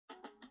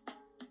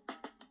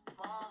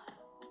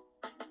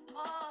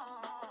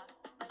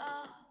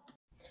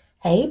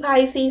Hey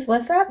Pisces,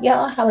 what's up,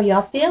 y'all? How are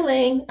y'all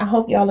feeling? I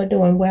hope y'all are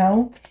doing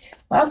well.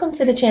 Welcome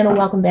to the channel.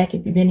 Welcome back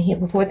if you've been here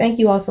before. Thank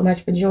you all so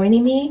much for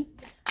joining me.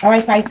 All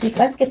right, Pisces,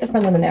 let's get the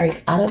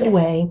preliminaries out of the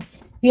way.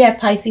 You have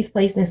Pisces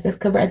placements. This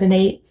could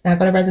resonate. It's not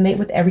going to resonate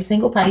with every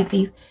single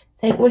Pisces.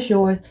 Take what's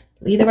yours.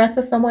 Leave the rest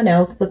for someone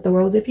else. Flip the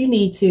roles if you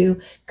need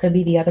to. Could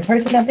be the other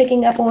person I'm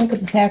picking up on.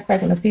 Could be past,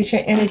 present, or future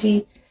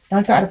energy.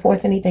 Don't try to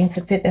force anything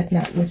to fit. That's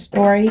not your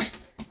story.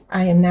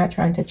 I am not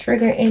trying to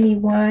trigger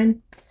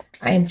anyone.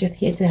 I am just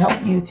here to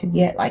help you to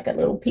get like a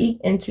little peek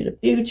into the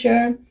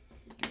future,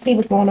 see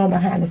what's going on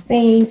behind the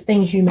scenes,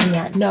 things you may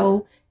not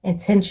know,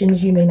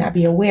 intentions you may not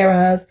be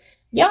aware of.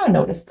 Y'all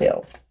know the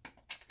spill.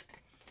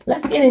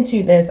 Let's get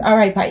into this. All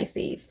right,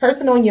 Pisces,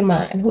 person on your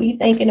mind. Who are you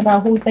thinking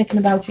about? Who's thinking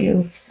about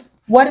you?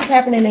 What is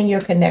happening in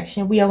your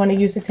connection? We are going to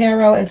use the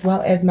tarot as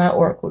well as my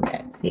oracle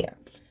decks here.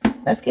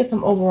 Let's get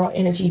some overall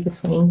energy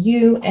between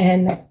you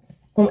and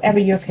whomever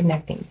you're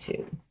connecting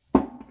to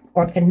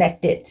or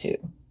connected to.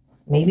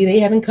 Maybe they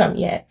haven't come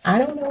yet. I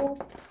don't know.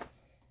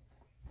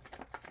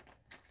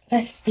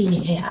 Let's see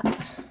here. I'm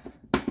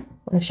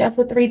going to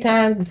shuffle 3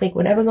 times and take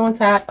whatever's on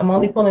top. I'm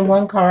only pulling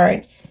 1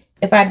 card.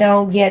 If I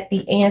don't get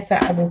the answer,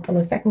 I will pull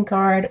a 2nd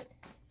card.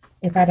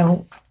 If I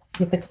don't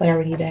get the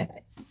clarity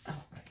that, oh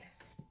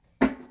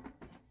goodness.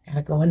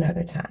 Gotta go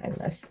another time.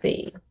 Let's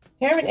see.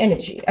 Parent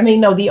energy. I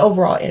mean, no, the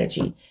overall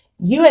energy.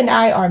 You and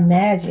I are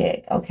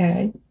magic,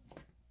 okay?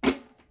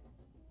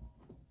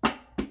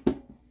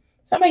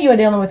 Some of you are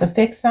dealing with a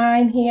fixed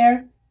sign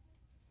here.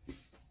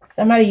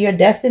 Somebody you're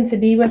destined to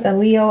be with, a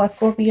Leo, a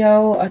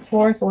Scorpio, a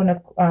Taurus, or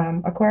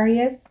an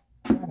Aquarius.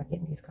 I'm not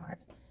getting these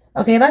cards.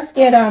 Okay, let's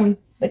get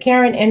the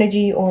current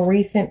energy or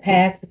recent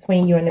past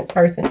between you and this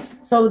person.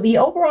 So the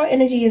overall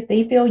energy is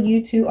they feel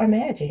you two are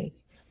magic.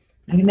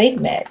 You make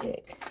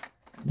magic.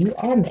 You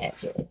are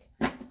magic.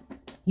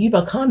 You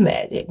become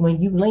magic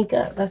when you link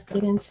up. Let's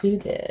get into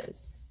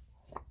this.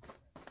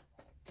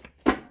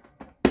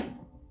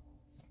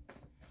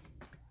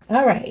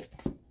 All right.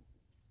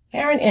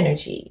 Current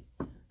energy.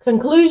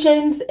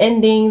 Conclusions,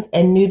 endings,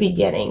 and new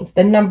beginnings.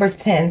 The number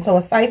 10. So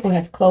a cycle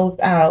has closed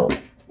out.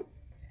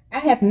 I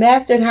have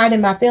mastered hiding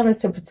my feelings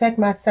to protect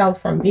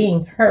myself from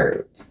being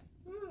hurt.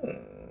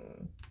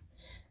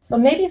 So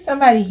maybe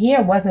somebody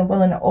here wasn't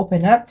willing to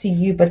open up to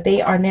you, but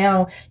they are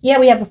now. Yeah,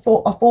 we have a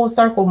full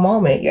circle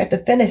moment. You're at the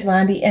finish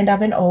line, the end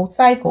of an old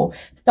cycle,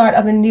 start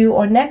of a new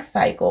or next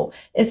cycle.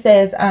 It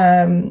says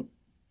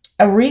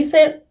a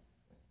recent.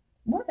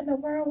 What in the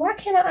world? Why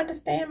can't I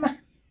understand my...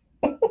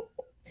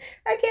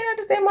 I can't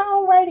understand my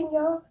own writing,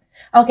 y'all.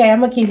 Okay, I'm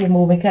going to keep it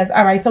moving because,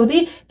 all right, so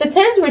the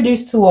 10's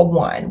reduced to a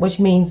 1, which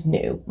means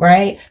new,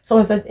 right? So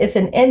it's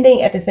an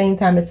ending at the same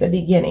time it's a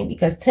beginning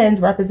because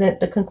 10's represent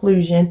the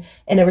conclusion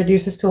and it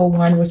reduces to a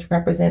 1, which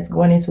represents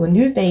going into a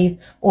new phase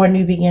or a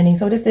new beginning.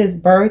 So this is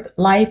birth,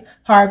 life,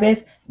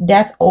 harvest,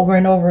 death over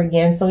and over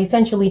again. So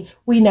essentially,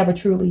 we never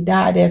truly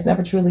die. There's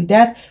never truly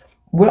death.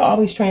 We're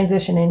always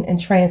transitioning and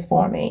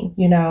transforming,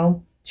 you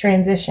know,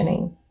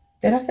 transitioning.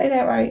 Did I say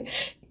that right?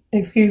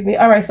 Excuse me.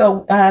 All right.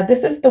 So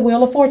this is the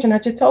Wheel of Fortune. I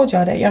just told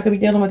y'all that y'all could be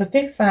dealing with a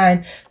fixed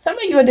sign. Some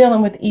of you are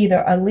dealing with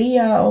either a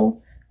Leo,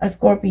 a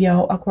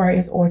Scorpio,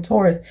 Aquarius, or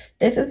Taurus.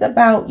 This is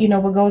about, you know,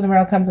 what goes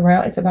around comes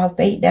around. It's about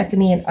fate,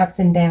 destiny, and ups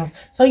and downs.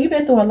 So you've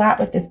been through a lot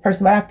with this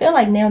person, but I feel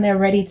like now they're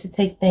ready to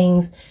take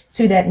things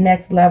to that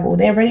next level.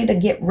 They're ready to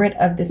get rid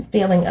of this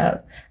feeling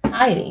of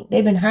hiding.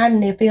 They've been hiding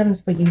their feelings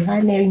for you,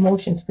 hiding their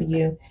emotions for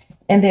you,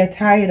 and they're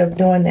tired of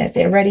doing that.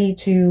 They're ready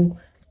to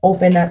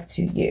open up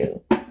to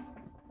you.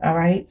 All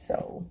right,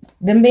 so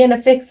them being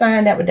a fixed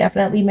sign, that would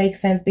definitely make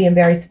sense, being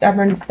very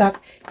stubborn,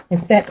 stuck,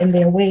 and set in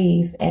their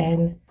ways,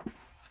 and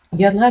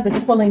your love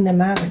is pulling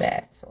them out of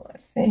that. So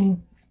let's see.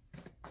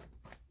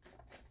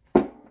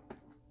 I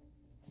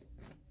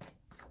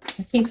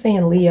keep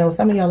saying Leo.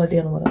 Some of y'all are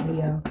dealing with a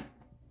Leo.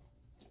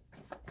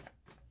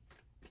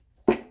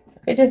 It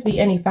could just be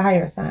any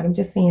fire sign. I'm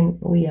just seeing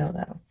Leo,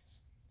 though.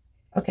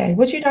 Okay,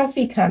 what you don't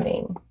see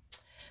coming.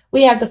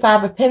 We have the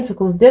 5 of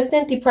Pentacles,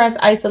 distant, depressed,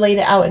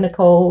 isolated, out in the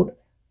cold.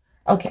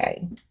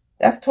 Okay,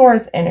 that's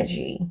Taurus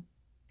energy.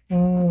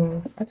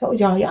 I told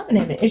y'all been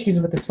having issues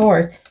with the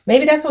Taurus.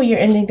 Maybe that's who you're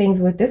ending things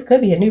with. This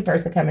could be a new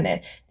person coming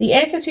in. The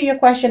answer to your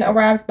question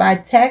arrives by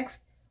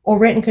text or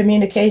written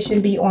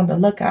communication. Be on the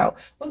lookout.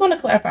 We're going to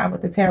clarify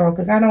with the tarot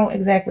because I don't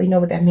exactly know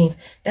what that means.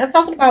 That's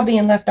talking about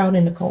being left out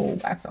in the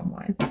cold by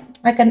someone.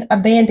 Like an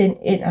abandoned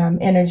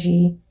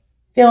energy.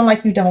 Feeling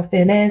like you don't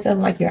fit in.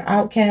 Feeling like you're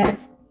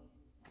outcast.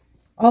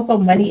 Also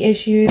money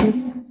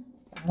issues.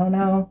 I don't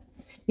know.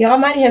 Y'all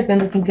money has been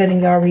looking good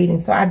in y'all reading,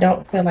 so I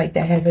don't feel like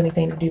that has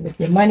anything to do with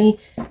your money.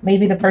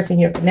 Maybe the person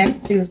you're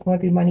connected to is going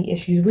through money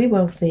issues. We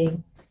will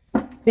see.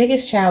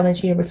 Biggest challenge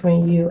here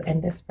between you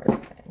and this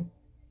person.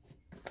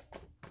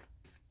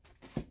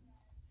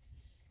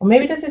 Or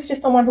maybe this is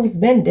just someone who's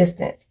been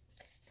distant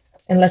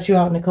and let you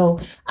out in the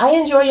cold. I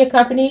enjoy your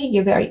company.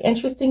 You're very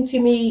interesting to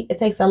me. It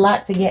takes a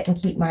lot to get and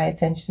keep my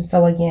attention.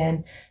 So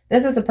again,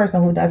 this is a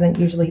person who doesn't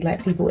usually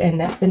let people in.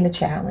 That's been the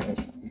challenge.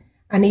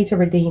 I need to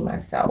redeem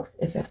myself.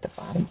 It's at the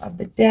bottom of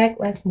the deck.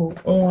 Let's move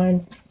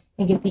on.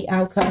 and get the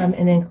outcome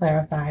and then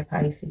clarify,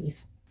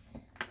 Pisces.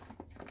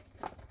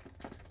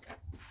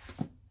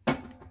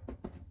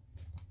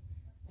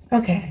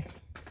 Okay.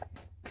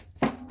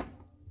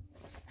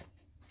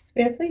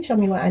 Spirit, please show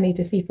me what I need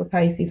to see for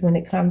Pisces when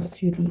it comes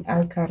to the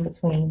outcome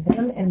between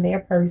them and their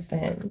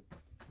person.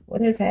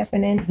 What is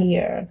happening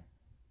here?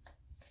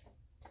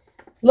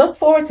 Look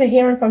forward to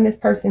hearing from this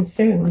person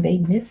soon. They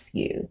miss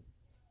you.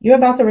 You're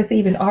about to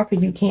receive an offer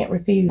you can't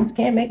refuse.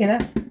 Can't make it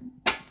up.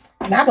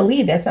 And I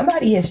believe that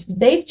somebody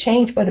they've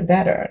changed for the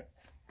better.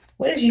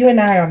 What is you and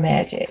I are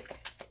magic?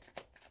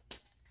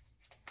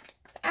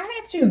 I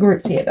have two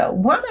groups here though.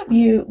 One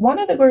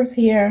of the groups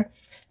here,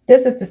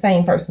 this is the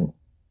same person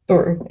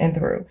through and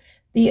through.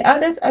 The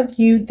others of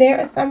you, there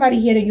is somebody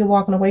here that you're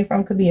walking away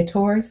from. Could be a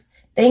Taurus.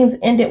 Things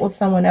ended with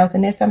someone else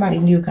and there's somebody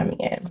new coming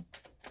in.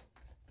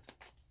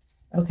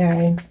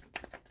 Okay.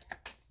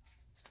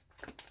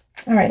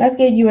 All right, let's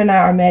get you and I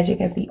are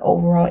magic as the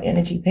overall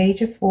energy.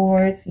 Page of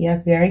Swords.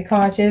 Yes, very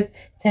cautious.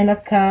 10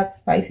 of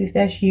Cups. Pisces,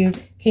 that's you.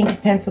 King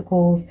of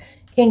Pentacles.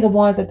 King of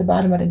Wands at the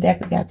bottom of the deck.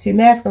 We got two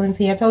masculines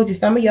here. I told you,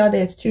 some of y'all,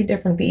 there's two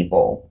different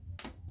people.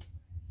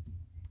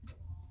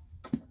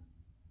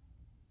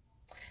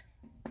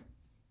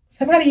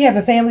 Somebody you have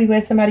a family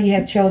with, somebody you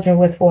have children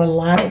with for a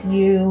lot of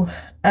you.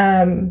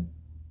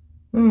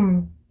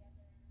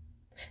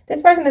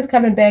 This person is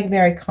coming back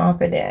very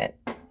confident.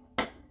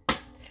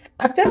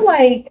 I feel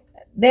like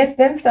there's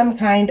been some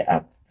kind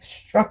of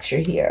structure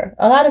here.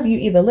 A lot of you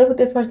either live with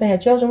this person,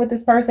 have children with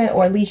this person,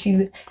 or at least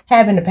you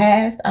have in the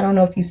past. I don't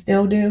know if you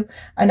still do.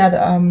 Another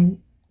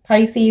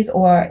Pisces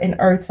or an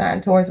earth sign,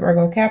 Taurus,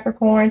 Virgo,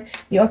 Capricorn.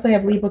 You also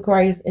have Libra,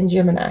 Aquarius, and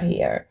Gemini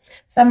here.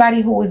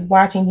 Somebody who is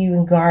watching you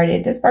and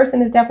guarded. This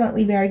person is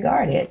definitely very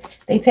guarded.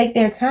 They take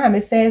their time.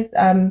 It says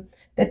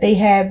that they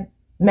have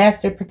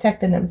mastered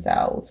protecting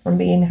themselves from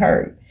being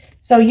hurt.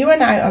 So you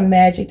and I are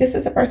magic. This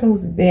is a person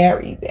who's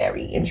very,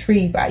 very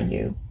intrigued by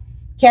you,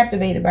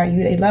 captivated by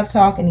you. They love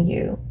talking to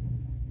you.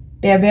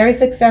 They're very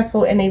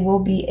successful and they will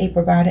be a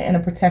provider and a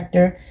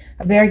protector,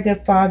 a very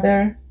good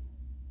father,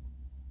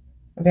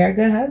 a very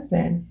good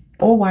husband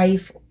or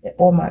wife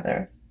or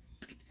mother.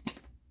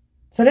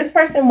 So this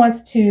person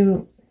wants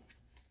to,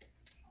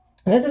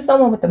 this is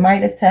someone with the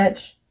Midas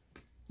touch.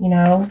 You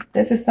know,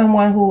 this is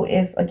someone who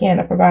is, again,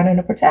 a provider and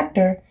a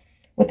protector.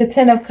 With the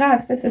 10 of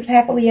Cups, this is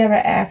happily ever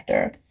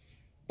after.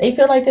 They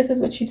feel like this is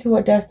what you two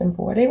are destined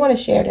for. They want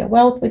to share their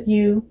wealth with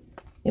you.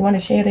 They want to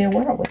share their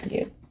world with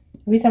you.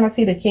 Every time I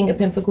see the King of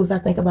Pentacles, I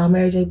think about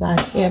Mary J.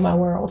 Blige, share my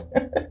world.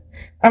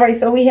 All right,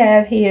 so we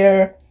have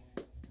here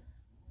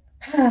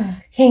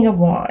King of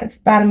Wands,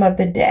 bottom of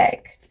the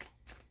deck.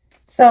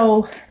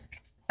 So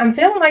I'm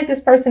feeling like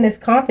this person is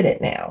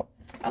confident now.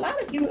 A lot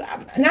of you,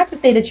 not to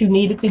say that you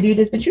needed to do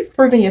this, but you've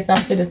proven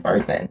yourself to this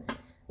person.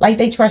 Like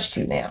they trust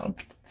you now.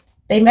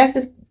 They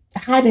messed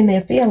hiding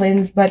their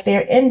feelings, but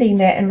they're ending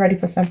that and ready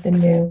for something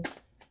new.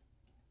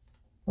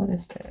 What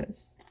is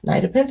this?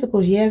 Knight of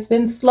Pentacles. Yeah, it's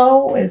been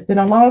slow. It's been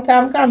a long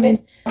time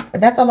coming,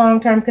 but that's a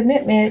long-term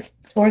commitment.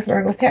 Taurus,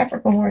 Virgo,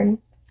 Capricorn.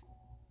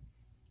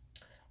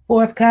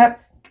 4 of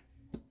Cups.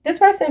 This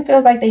person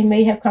feels like they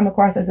may have come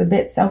across as a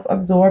bit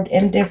self-absorbed,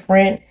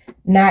 indifferent,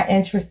 not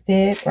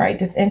interested, right?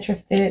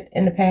 Disinterested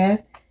in the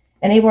past.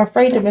 And they were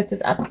afraid to miss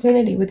this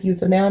opportunity with you.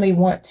 So now they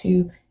want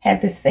to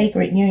have this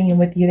sacred union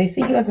with you. They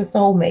see you as a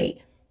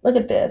soulmate. Look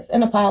at this.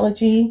 An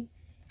apology.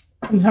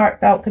 Some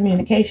heartfelt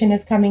communication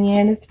is coming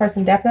in. This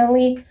person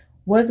definitely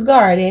was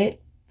guarded.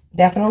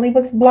 Definitely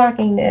was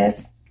blocking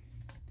this.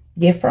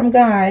 Gift from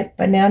God.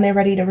 But now they're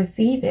ready to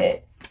receive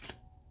it.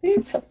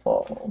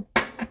 Beautiful.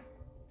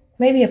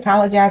 Maybe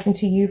apologizing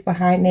to you for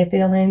hiding their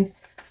feelings.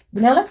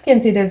 Now let's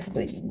get into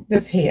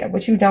this here.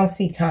 What you don't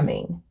see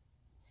coming.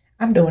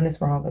 I'm doing this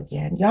wrong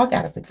again. Y'all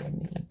got to forgive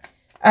me.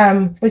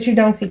 What you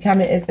don't see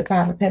coming is the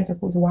 5 of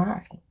Pentacles.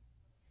 Why?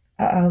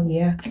 Uh-oh,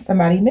 yeah.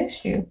 Somebody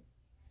missed you.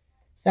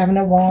 7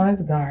 of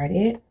Wands,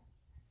 guarded.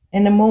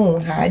 And the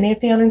Moon, hiding their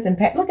feelings. And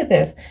look at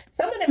this.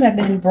 Some of them have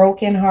been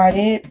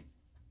broken-hearted.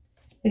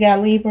 We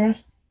got Libra,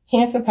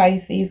 Cancer,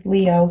 Pisces,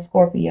 Leo,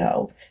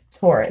 Scorpio,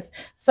 Taurus.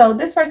 So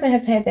this person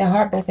has had their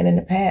heart broken in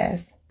the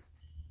past.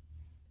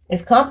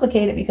 It's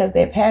complicated because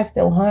their past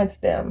still haunts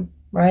them,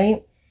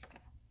 right?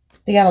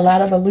 They got a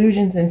lot of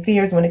illusions and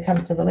fears when it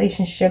comes to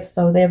relationships.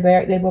 So they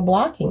were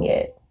blocking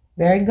it.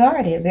 Very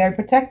guarded, very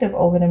protective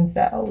over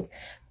themselves.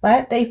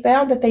 But they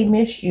found that they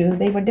missed you.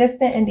 They were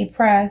distant and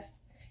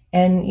depressed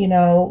and, you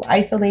know,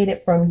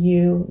 isolated from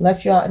you,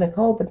 left you out in the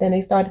cold. But then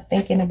they started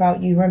thinking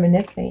about you,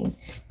 reminiscing.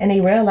 And they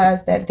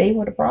realized that they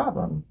were the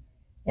problem.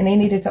 And they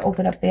needed to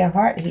open up their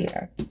heart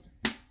here.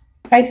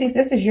 Pisces,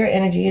 this is your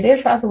energy. It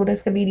is possible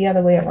this could be the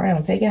other way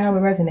around. Take it how it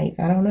resonates.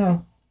 I don't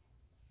know.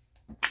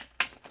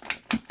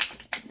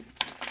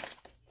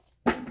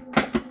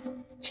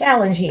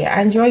 Challenge here.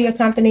 I enjoy your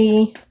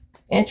company.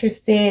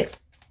 Interested.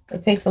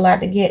 It takes a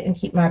lot to get and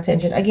keep my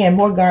attention. Again,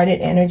 more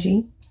guarded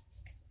energy.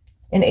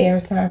 An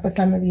air sign for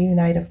some of you.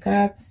 Knight of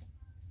Cups.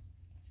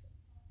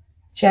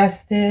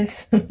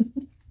 Justice.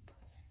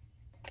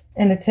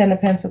 And the 10 of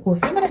Pentacles.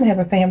 Some of them have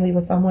a family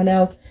with someone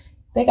else.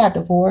 They got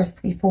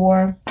divorced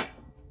before.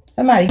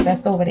 Somebody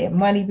messed over their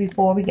money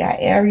before. We got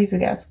Aries, we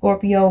got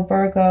Scorpio,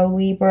 Virgo,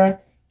 Libra,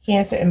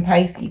 Cancer, and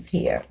Pisces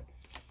here.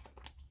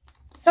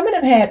 Some of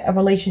them had a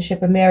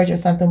relationship, a marriage or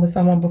something with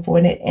someone before,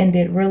 and it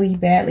ended really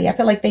badly. I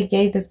feel like they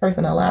gave this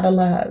person a lot of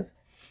love.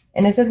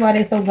 And this is why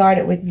they're so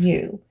guarded with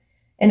you.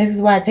 And this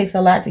is why it takes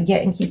a lot to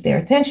get and keep their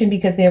attention,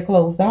 because they're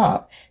closed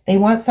off. They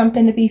want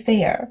something to be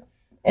fair.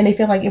 And they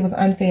feel like it was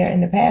unfair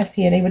in the past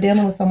here. They were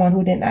dealing with someone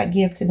who did not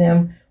give to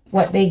them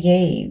what they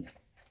gave.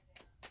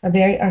 A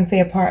very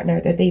unfair partner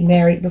that they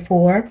married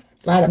before.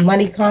 A lot of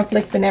money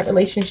conflicts in that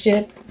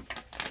relationship.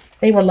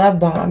 They were love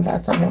bombed by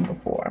someone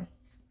before.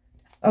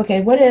 Okay,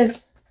 what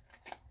is...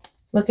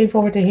 Looking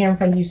forward to hearing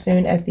from you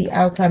soon as the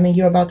outcome, and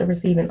you're about to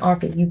receive an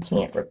offer you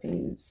can't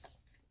refuse.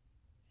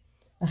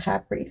 The High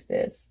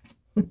Priestess.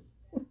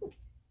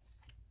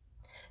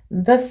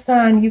 The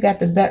Sun, you got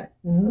the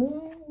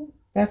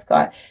best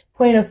card.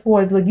 Queen of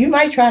Swords. Look, you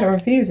might try to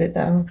refuse it,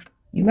 though.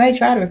 You might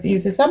try to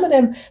refuse it. Some of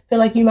them feel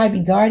like you might be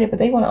guarded, but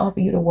they want to offer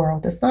you the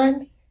world. The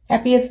Sun,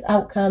 happiest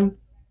outcome,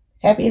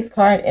 happiest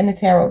card in the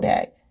tarot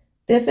deck.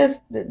 This is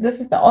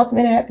the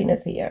ultimate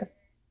happiness here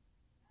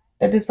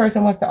that this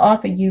person wants to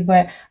offer you,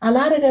 but a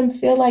lot of them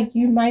feel like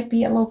you might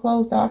be a little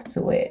closed off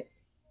to it.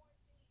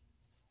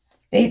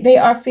 They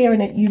are fearing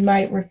that you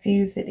might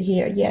refuse it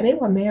here. Yeah, they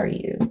want to marry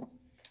you.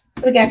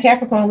 So we got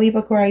Capricorn,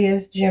 Libra,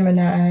 Aquarius,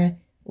 Gemini,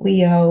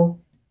 Leo,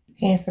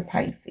 Cancer,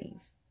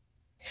 Pisces.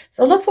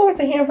 So look forward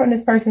to hearing from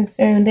this person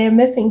soon. They're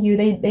missing you.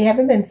 They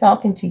haven't been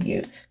talking to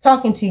you,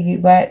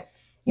 but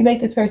you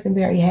make this person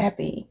very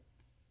happy.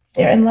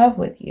 They're in love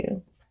with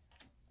you.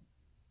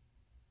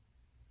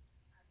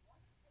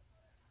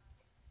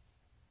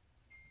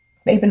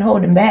 They've been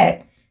holding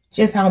back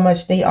just how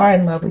much they are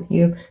in love with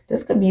you.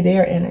 This could be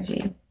their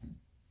energy.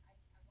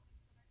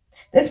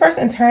 This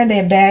person turned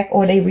their back,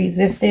 or they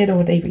resisted,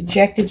 or they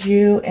rejected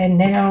you, and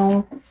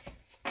now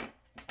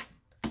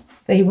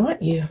they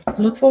want you.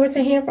 Look forward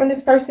to hearing from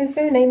this person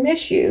soon. They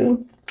miss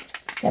you.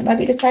 That might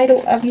be the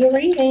title of your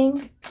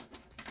reading.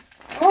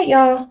 All right,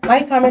 y'all.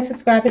 Like, comment,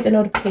 subscribe, hit the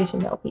notification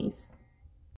bell. Peace.